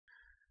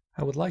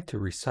I would like to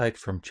recite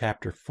from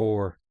Chapter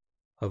 4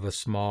 of a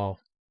small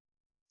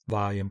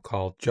volume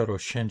called Jodo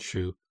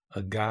Shinshu,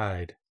 a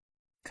guide,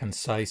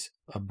 concise,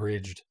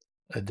 abridged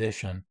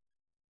edition,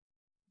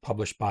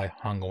 published by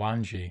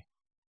Hongwanji.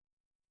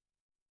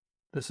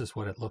 This is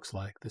what it looks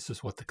like. This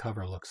is what the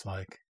cover looks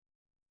like.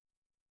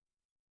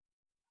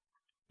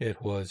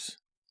 It was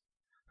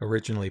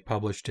originally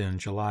published in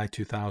July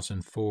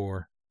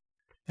 2004,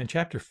 and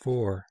Chapter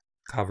 4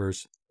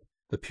 covers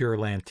the Pure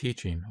Land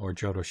Teaching, or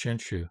Jodo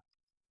Shinshu.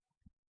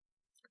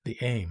 The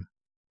aim.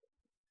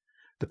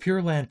 The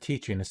Pure Land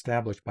Teaching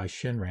established by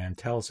Shinran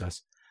tells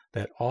us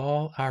that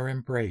all are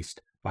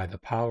embraced by the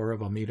power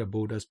of Amida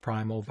Buddha's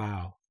primal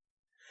vow,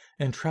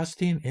 and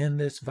trusting in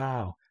this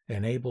vow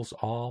enables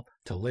all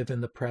to live in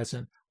the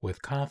present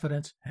with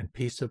confidence and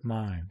peace of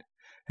mind,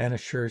 and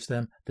assures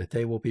them that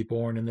they will be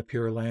born in the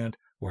Pure Land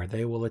where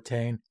they will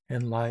attain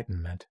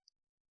enlightenment.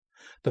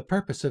 The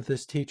purpose of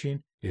this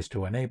teaching is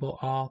to enable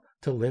all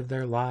to live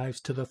their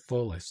lives to the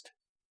fullest,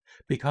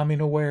 becoming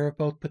aware of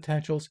both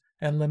potentials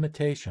and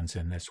limitations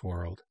in this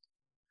world.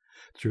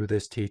 Through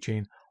this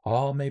teaching,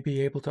 all may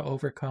be able to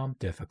overcome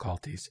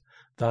difficulties,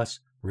 thus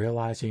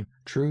realizing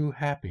true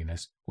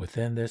happiness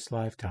within this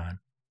lifetime.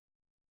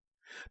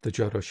 The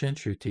Jodo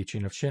Shinshu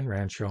teaching of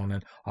Shinran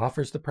Shonin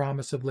offers the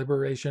promise of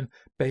liberation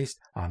based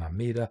on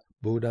Amida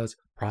Buddha's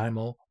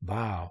primal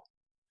vow.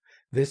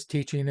 This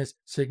teaching is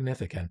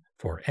significant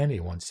for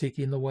anyone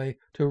seeking the way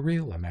to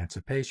real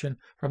emancipation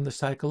from the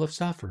cycle of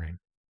suffering.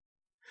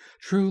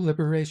 True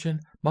liberation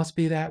must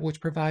be that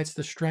which provides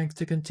the strength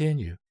to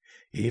continue,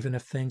 even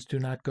if things do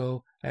not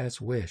go as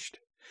wished,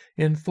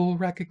 in full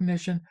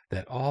recognition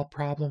that all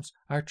problems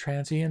are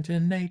transient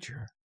in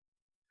nature.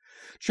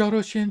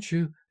 Jodo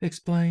Shinshu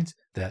explains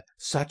that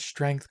such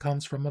strength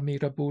comes from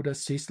Amida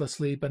Buddha's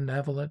ceaselessly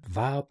benevolent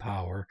vow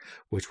power,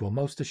 which will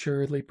most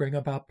assuredly bring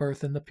about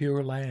birth in the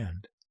Pure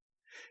Land.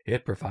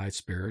 It provides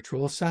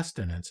spiritual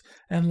sustenance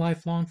and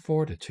lifelong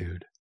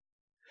fortitude.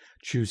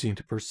 Choosing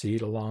to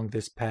proceed along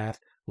this path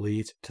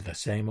leads to the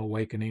same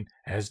awakening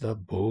as the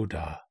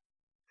Buddha.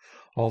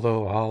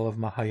 Although all of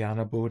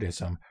Mahayana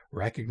Buddhism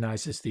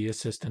recognizes the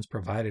assistance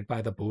provided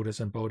by the Buddhas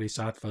and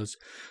Bodhisattvas,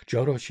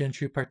 Jodo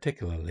Shinshu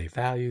particularly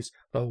values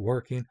the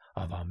working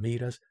of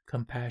Amida's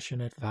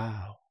compassionate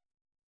vow.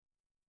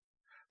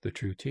 The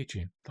True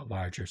Teaching, the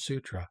Larger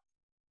Sutra.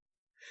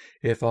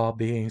 If all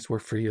beings were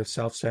free of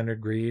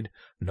self-centered greed,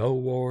 no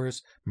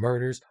wars,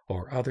 murders,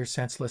 or other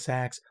senseless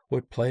acts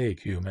would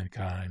plague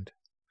humankind.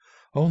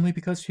 Only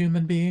because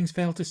human beings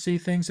fail to see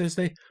things as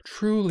they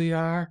truly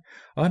are,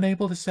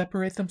 unable to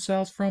separate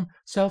themselves from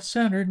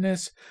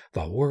self-centeredness,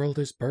 the world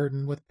is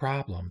burdened with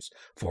problems,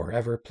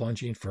 forever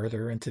plunging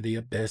further into the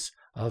abyss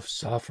of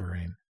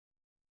suffering.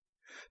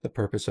 The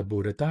purpose of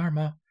Buddha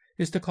Dharma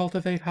is to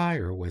cultivate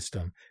higher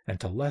wisdom and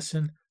to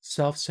lessen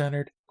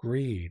self-centered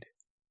greed.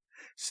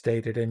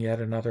 Stated in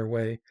yet another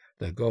way,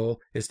 the goal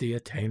is the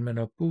attainment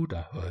of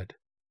Buddhahood.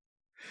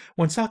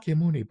 When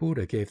Sakyamuni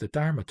Buddha gave the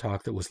Dharma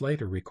talk that was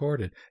later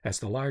recorded as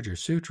the Larger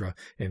Sutra,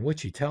 in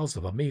which he tells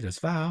of Amida's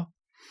vow,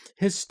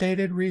 his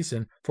stated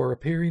reason for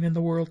appearing in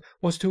the world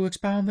was to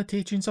expound the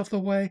teachings of the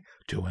way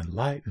to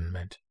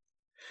enlightenment,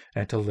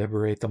 and to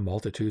liberate the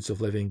multitudes of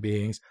living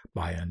beings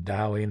by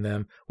endowing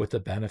them with the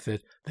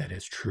benefit that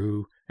is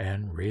true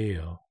and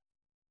real.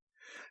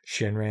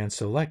 Shinran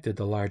selected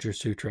the Larger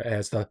Sutra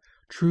as the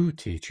True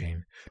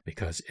Teaching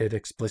because it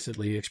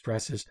explicitly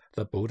expresses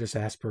the Buddha's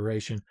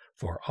aspiration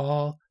for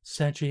all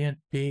sentient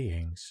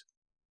beings.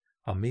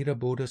 Amida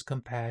Buddha's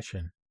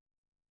compassion.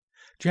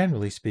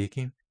 Generally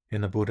speaking,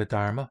 in the Buddha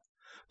Dharma,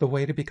 the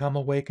way to become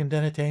awakened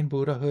and attain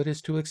Buddhahood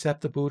is to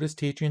accept the Buddha's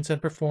teachings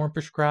and perform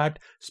prescribed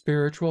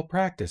spiritual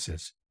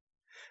practices.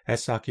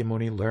 As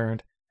Sakyamuni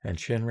learned and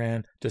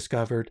Shinran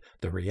discovered,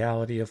 the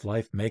reality of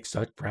life makes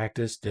such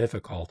practice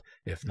difficult,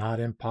 if not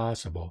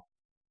impossible.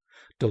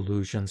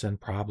 Delusions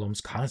and problems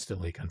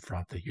constantly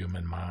confront the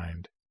human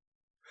mind.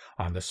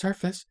 On the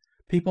surface,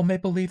 people may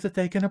believe that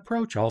they can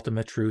approach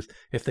ultimate truth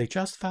if they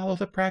just follow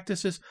the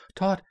practices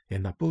taught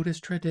in the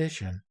Buddhist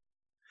tradition.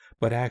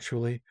 But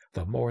actually,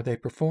 the more they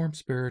perform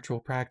spiritual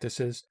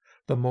practices,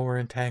 the more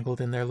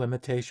entangled in their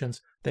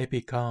limitations they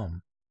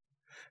become.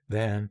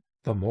 Then,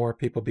 the more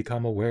people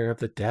become aware of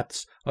the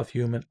depths of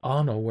human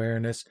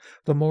unawareness,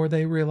 the more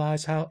they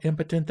realize how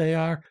impotent they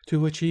are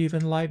to achieve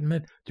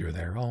enlightenment through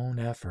their own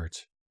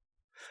efforts.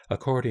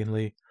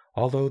 Accordingly,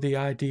 although the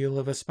ideal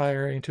of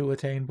aspiring to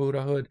attain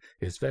Buddhahood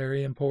is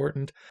very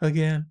important,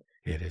 again,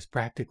 it is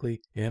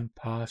practically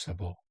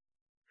impossible.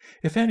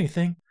 If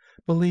anything,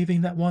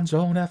 believing that one's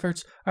own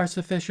efforts are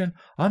sufficient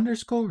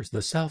underscores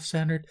the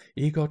self-centered,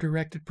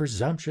 ego-directed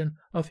presumption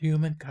of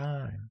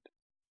humankind.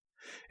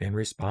 In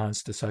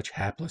response to such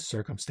hapless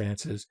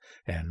circumstances,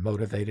 and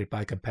motivated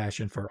by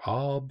compassion for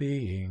all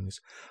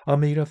beings,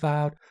 Amida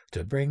vowed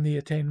to bring the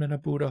attainment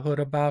of Buddhahood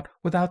about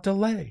without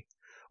delay,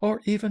 or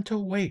even to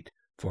wait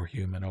for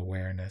human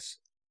awareness.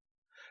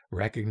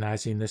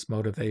 Recognizing this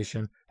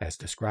motivation, as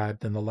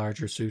described in the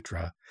Larger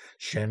Sutra,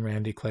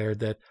 Shinran declared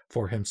that,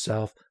 for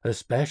himself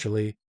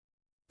especially,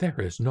 there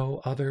is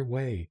no other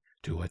way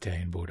to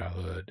attain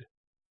Buddhahood.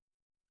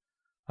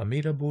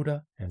 Amida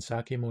Buddha and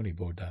Sakyamuni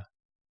Buddha.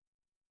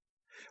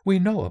 We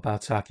know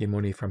about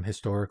Sakyamuni from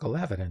historical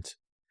evidence.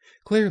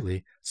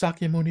 Clearly,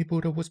 Sakyamuni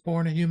Buddha was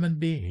born a human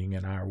being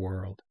in our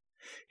world.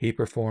 He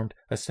performed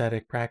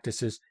ascetic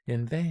practices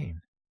in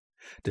vain.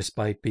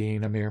 Despite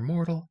being a mere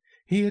mortal,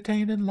 he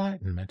attained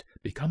enlightenment,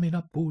 becoming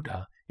a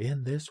Buddha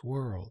in this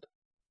world.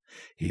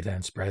 He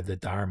then spread the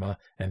Dharma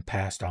and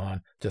passed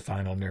on to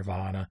final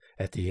nirvana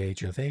at the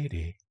age of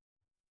 80.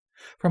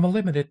 From a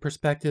limited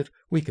perspective,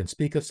 we can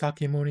speak of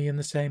Sakyamuni in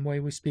the same way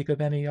we speak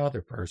of any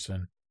other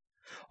person.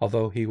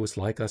 Although he was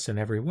like us in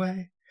every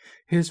way,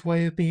 his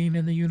way of being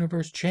in the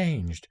universe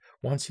changed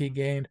once he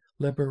gained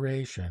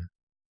liberation.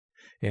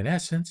 In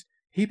essence,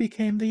 he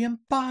became the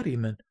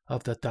embodiment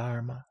of the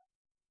Dharma.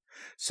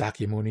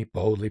 Sakyamuni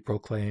boldly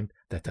proclaimed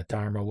that the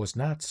Dharma was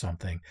not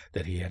something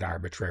that he had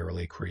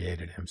arbitrarily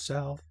created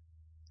himself.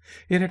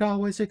 It had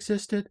always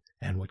existed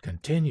and would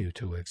continue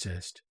to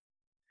exist.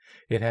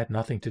 It had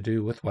nothing to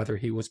do with whether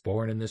he was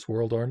born in this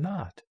world or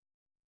not.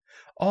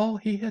 All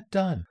he had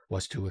done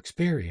was to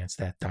experience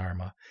that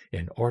Dharma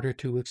in order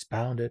to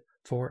expound it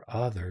for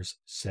others'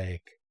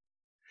 sake.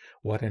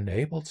 What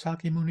enabled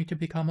Sakyamuni to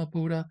become a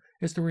Buddha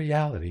is the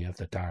reality of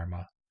the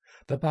Dharma,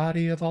 the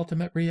body of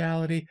ultimate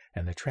reality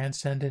and the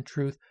transcendent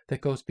truth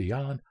that goes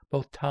beyond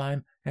both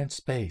time and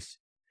space,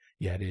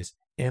 yet is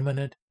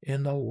immanent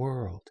in the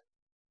world.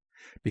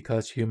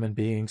 Because human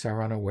beings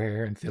are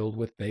unaware and filled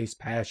with base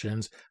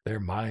passions, their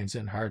minds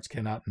and hearts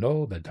cannot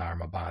know the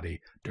Dharma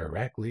body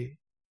directly.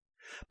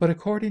 But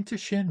according to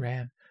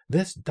Shinran,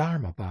 this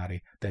Dharma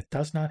body that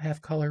does not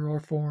have color or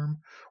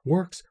form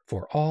works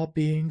for all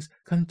beings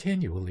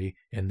continually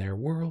in their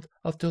world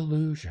of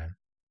delusion.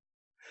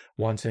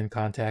 Once in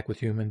contact with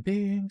human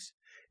beings,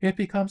 it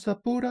becomes the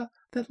Buddha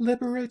that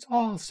liberates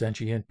all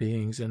sentient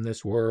beings in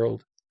this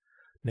world,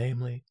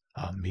 namely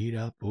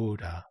Amida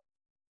Buddha.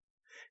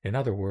 In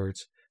other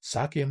words,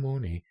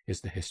 Sakyamuni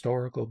is the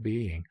historical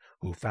being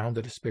who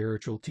founded a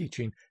spiritual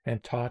teaching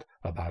and taught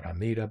about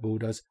Amida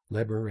Buddha's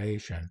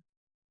liberation.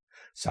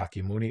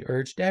 Sakyamuni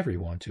urged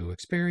everyone to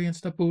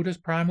experience the Buddha's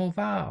primal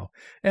vow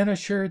and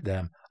assured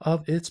them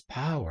of its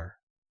power.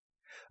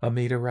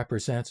 Amida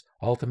represents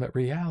ultimate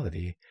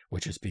reality,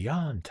 which is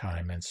beyond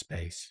time and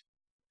space.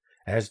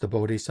 As the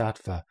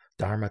Bodhisattva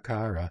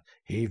Dharmakara,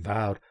 he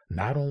vowed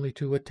not only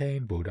to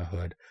attain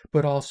Buddhahood,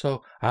 but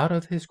also, out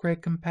of his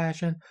great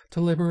compassion,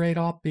 to liberate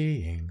all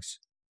beings.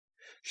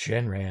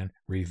 Shinran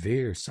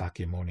reveres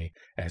Sakyamuni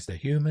as the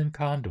human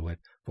conduit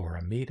for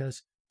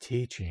Amida's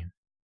teaching.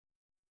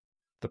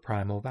 The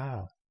Primal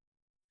Vow.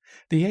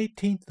 The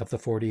 18th of the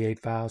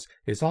 48 vows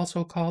is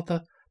also called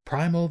the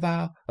Primal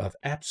Vow of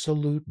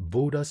Absolute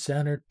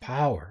Buddha-Centered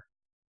Power.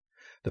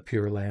 The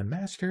Pure Land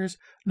Masters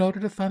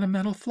noted a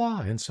fundamental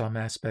flaw in some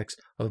aspects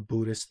of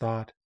Buddhist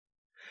thought.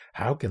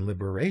 How can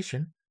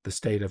liberation, the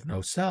state of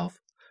no self,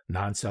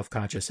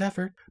 non-self-conscious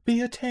effort,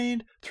 be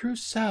attained through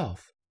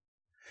self?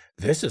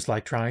 This is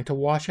like trying to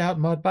wash out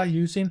mud by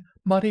using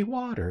muddy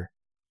water.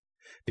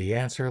 The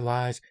answer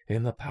lies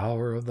in the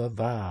power of the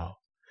vow,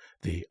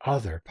 the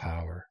other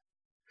power.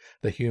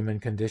 The human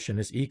condition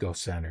is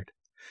ego-centered.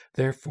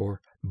 Therefore,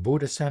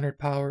 Buddha-centered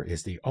power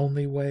is the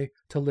only way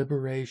to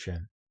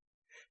liberation.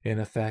 In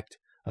effect,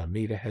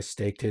 Amida has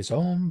staked his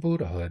own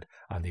Buddhahood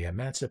on the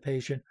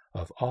emancipation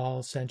of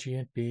all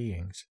sentient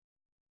beings.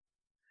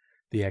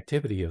 The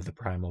activity of the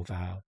primal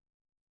vow.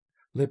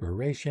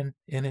 Liberation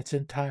in its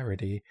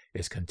entirety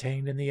is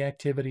contained in the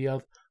activity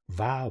of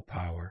vow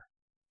power.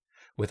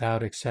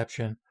 Without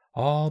exception,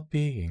 all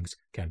beings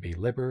can be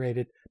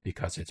liberated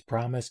because its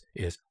promise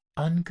is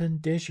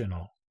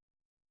unconditional.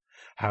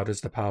 How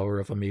does the power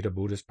of Amida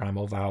Buddha's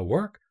primal vow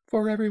work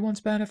for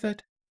everyone's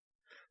benefit?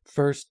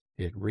 First,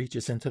 it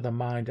reaches into the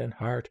mind and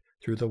heart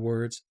through the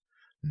words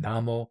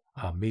Namo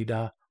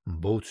Amida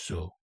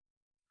Butsu,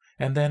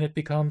 and then it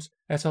becomes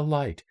as a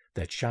light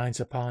that shines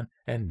upon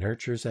and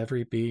nurtures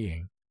every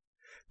being.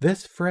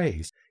 This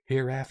phrase,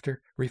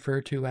 hereafter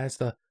referred to as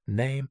the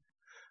name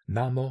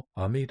Namo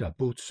Amida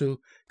Butsu,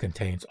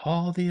 contains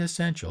all the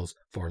essentials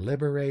for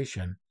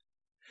liberation.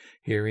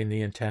 Hearing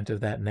the intent of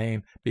that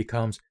name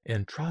becomes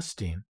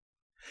entrusting,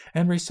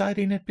 and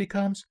reciting it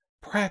becomes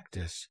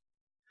practice.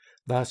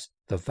 Thus,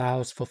 the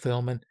vow's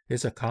fulfillment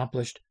is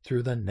accomplished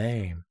through the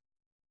name.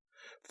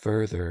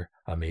 Further,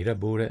 Amida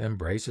Buddha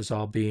embraces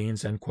all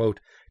beings and, quote,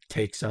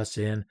 takes us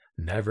in,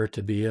 never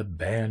to be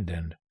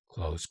abandoned,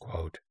 close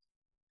quote.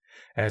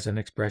 As an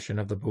expression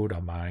of the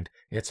Buddha mind,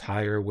 its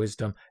higher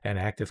wisdom and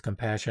active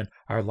compassion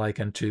are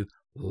likened to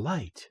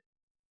light.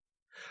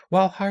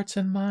 While hearts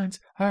and minds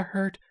are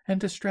hurt and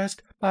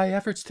distressed by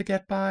efforts to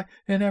get by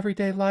in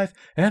everyday life,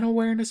 and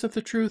awareness of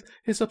the truth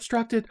is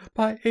obstructed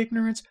by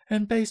ignorance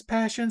and base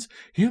passions,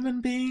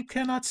 human beings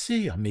cannot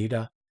see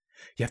Amida.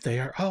 Yet they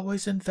are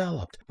always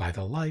enveloped by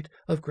the light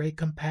of great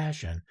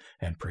compassion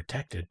and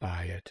protected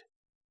by it.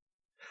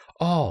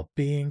 All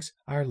beings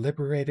are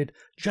liberated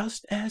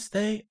just as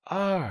they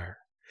are,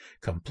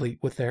 complete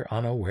with their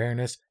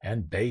unawareness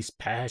and base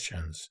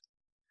passions.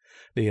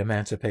 The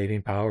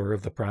emancipating power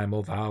of the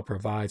primal vow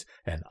provides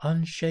an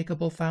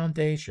unshakable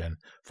foundation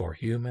for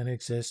human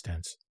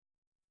existence.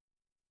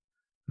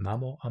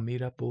 Namo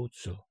Amida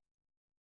Butsu.